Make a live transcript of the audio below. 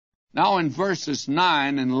Now in verses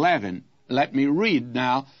 9 and 11, let me read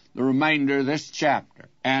now the remainder of this chapter.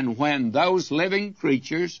 And when those living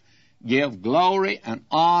creatures give glory and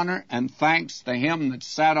honor and thanks to him that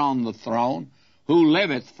sat on the throne, who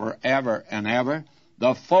liveth forever and ever,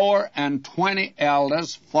 the 24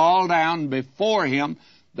 elders fall down before him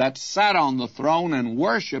that sat on the throne, and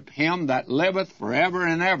worship him that liveth forever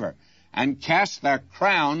and ever, and cast their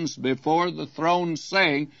crowns before the throne,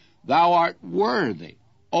 saying, Thou art worthy,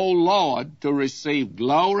 O Lord, to receive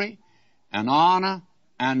glory and honor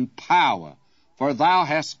and power, for thou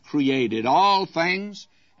hast created all things,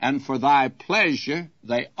 and for thy pleasure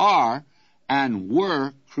they are and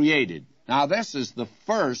were created. Now this is the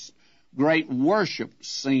first great worship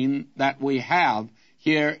scene that we have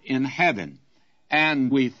here in heaven.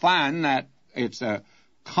 And we find that it's a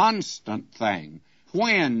constant thing.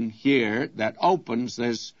 When here that opens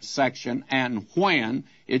this section, and when,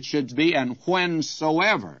 it should be and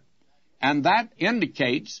whensoever. And that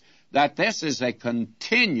indicates that this is a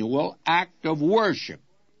continual act of worship.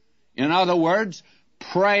 In other words,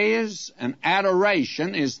 praise and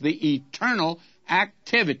adoration is the eternal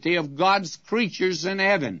activity of God's creatures in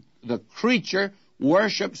heaven. The creature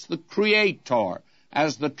worships the Creator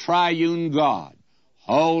as the triune God.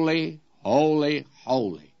 Holy, holy,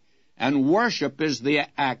 holy. And worship is the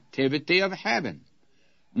activity of heaven.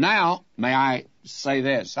 Now, may I say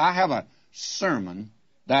this? I have a sermon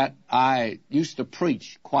that I used to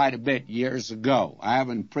preach quite a bit years ago. I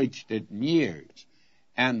haven't preached it in years.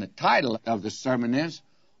 And the title of the sermon is,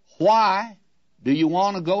 Why Do You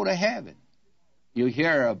Want to Go to Heaven? You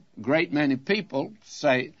hear a great many people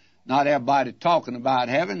say, not everybody talking about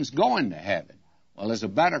heaven's going to heaven. Well, there's a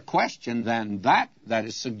better question than that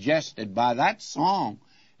is suggested by that song,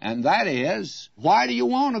 and that is, why do you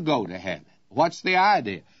want to go to heaven? What's the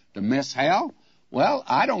idea? To miss hell? Well,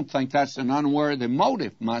 I don't think that's an unworthy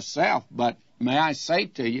motive myself, but may I say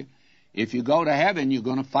to you, if you go to heaven, you're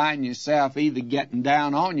going to find yourself either getting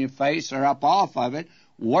down on your face or up off of it,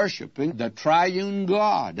 worshiping the triune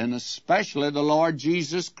God, and especially the Lord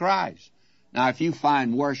Jesus Christ. Now, if you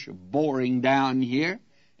find worship boring down here,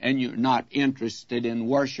 and you're not interested in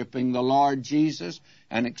worshiping the Lord Jesus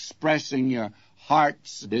and expressing your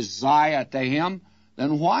heart's desire to him,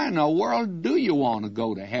 then why in the world do you want to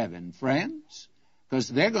go to heaven, friends? Because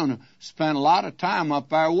they're going to spend a lot of time up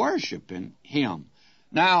there worshiping him.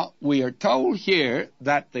 Now, we are told here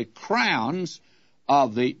that the crowns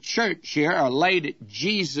of the church here are laid at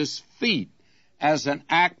Jesus' feet as an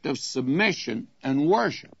act of submission and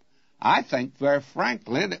worship. I think, very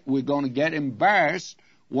frankly, that we're going to get embarrassed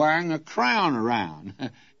wearing a crown around.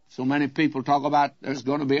 So many people talk about there's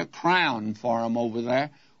going to be a crown for them over there.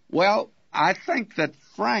 Well, I think that,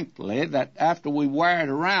 frankly, that after we wear it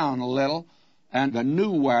around a little and the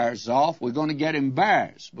new wears off, we're going to get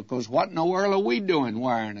embarrassed, because what in the world are we doing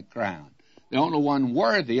wearing a crown? The only one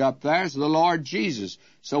worthy up there is the Lord Jesus.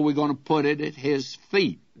 So we're going to put it at his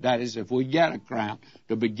feet. That is, if we get a crown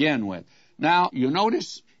to begin with. Now, you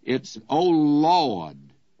notice it's, O Lord,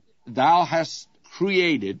 thou hast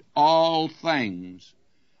created all things.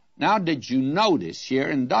 Now, did you notice here,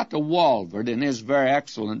 and Dr. Walvoord, in his very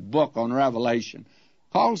excellent book on Revelation,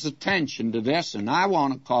 calls attention to this, and I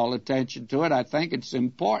want to call attention to it. I think it's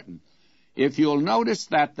important. If you'll notice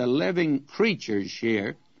that the living creatures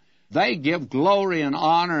here, they give glory and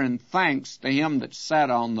honor and thanks to him that sat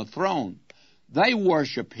on the throne. They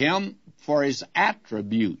worship him for his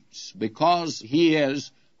attributes, because he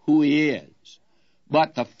is who he is.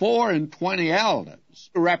 But the 24 elders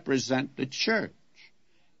represent the church,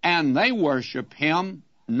 and they worship him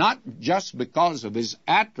not just because of his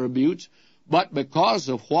attributes, but because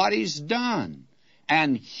of what he's done.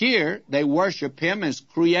 And here they worship him as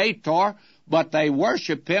Creator, but they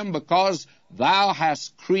worship him because thou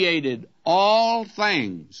hast created all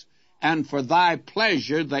things, and for thy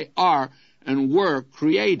pleasure they are and were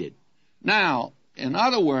created. Now, in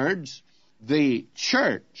other words, the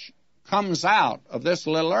church comes out of this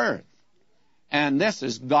little earth, and this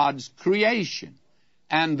is God's creation,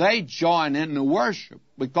 and they join in the worship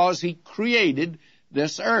because he created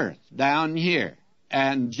this earth down here.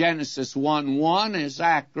 And Genesis 1:1 is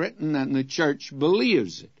accurate, and then the church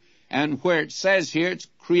believes it. And where it says here it's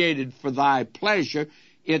created for thy pleasure,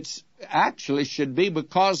 it's actually should be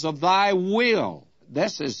because of thy will.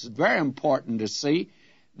 This is very important to see,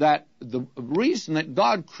 that the reason that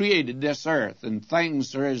God created this earth and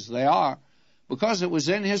things are as they are, because it was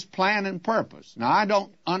in his plan and purpose. Now, I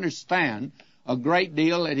don't understand a great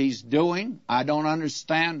deal that he's doing. I don't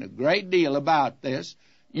understand a great deal about this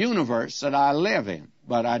universe that I live in.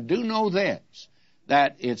 But I do know this,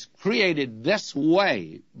 that it's created this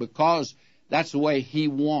way because That's the way He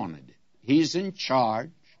wanted it. He's in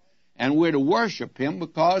charge, and we're to worship Him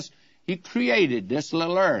because He created this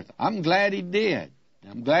little earth. I'm glad He did.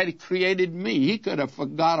 I'm glad He created me. He could have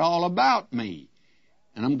forgot all about me,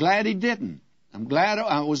 and I'm glad He didn't. I'm glad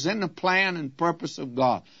I was in the plan and purpose of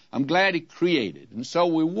God. I'm glad He created, and so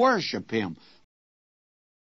we worship Him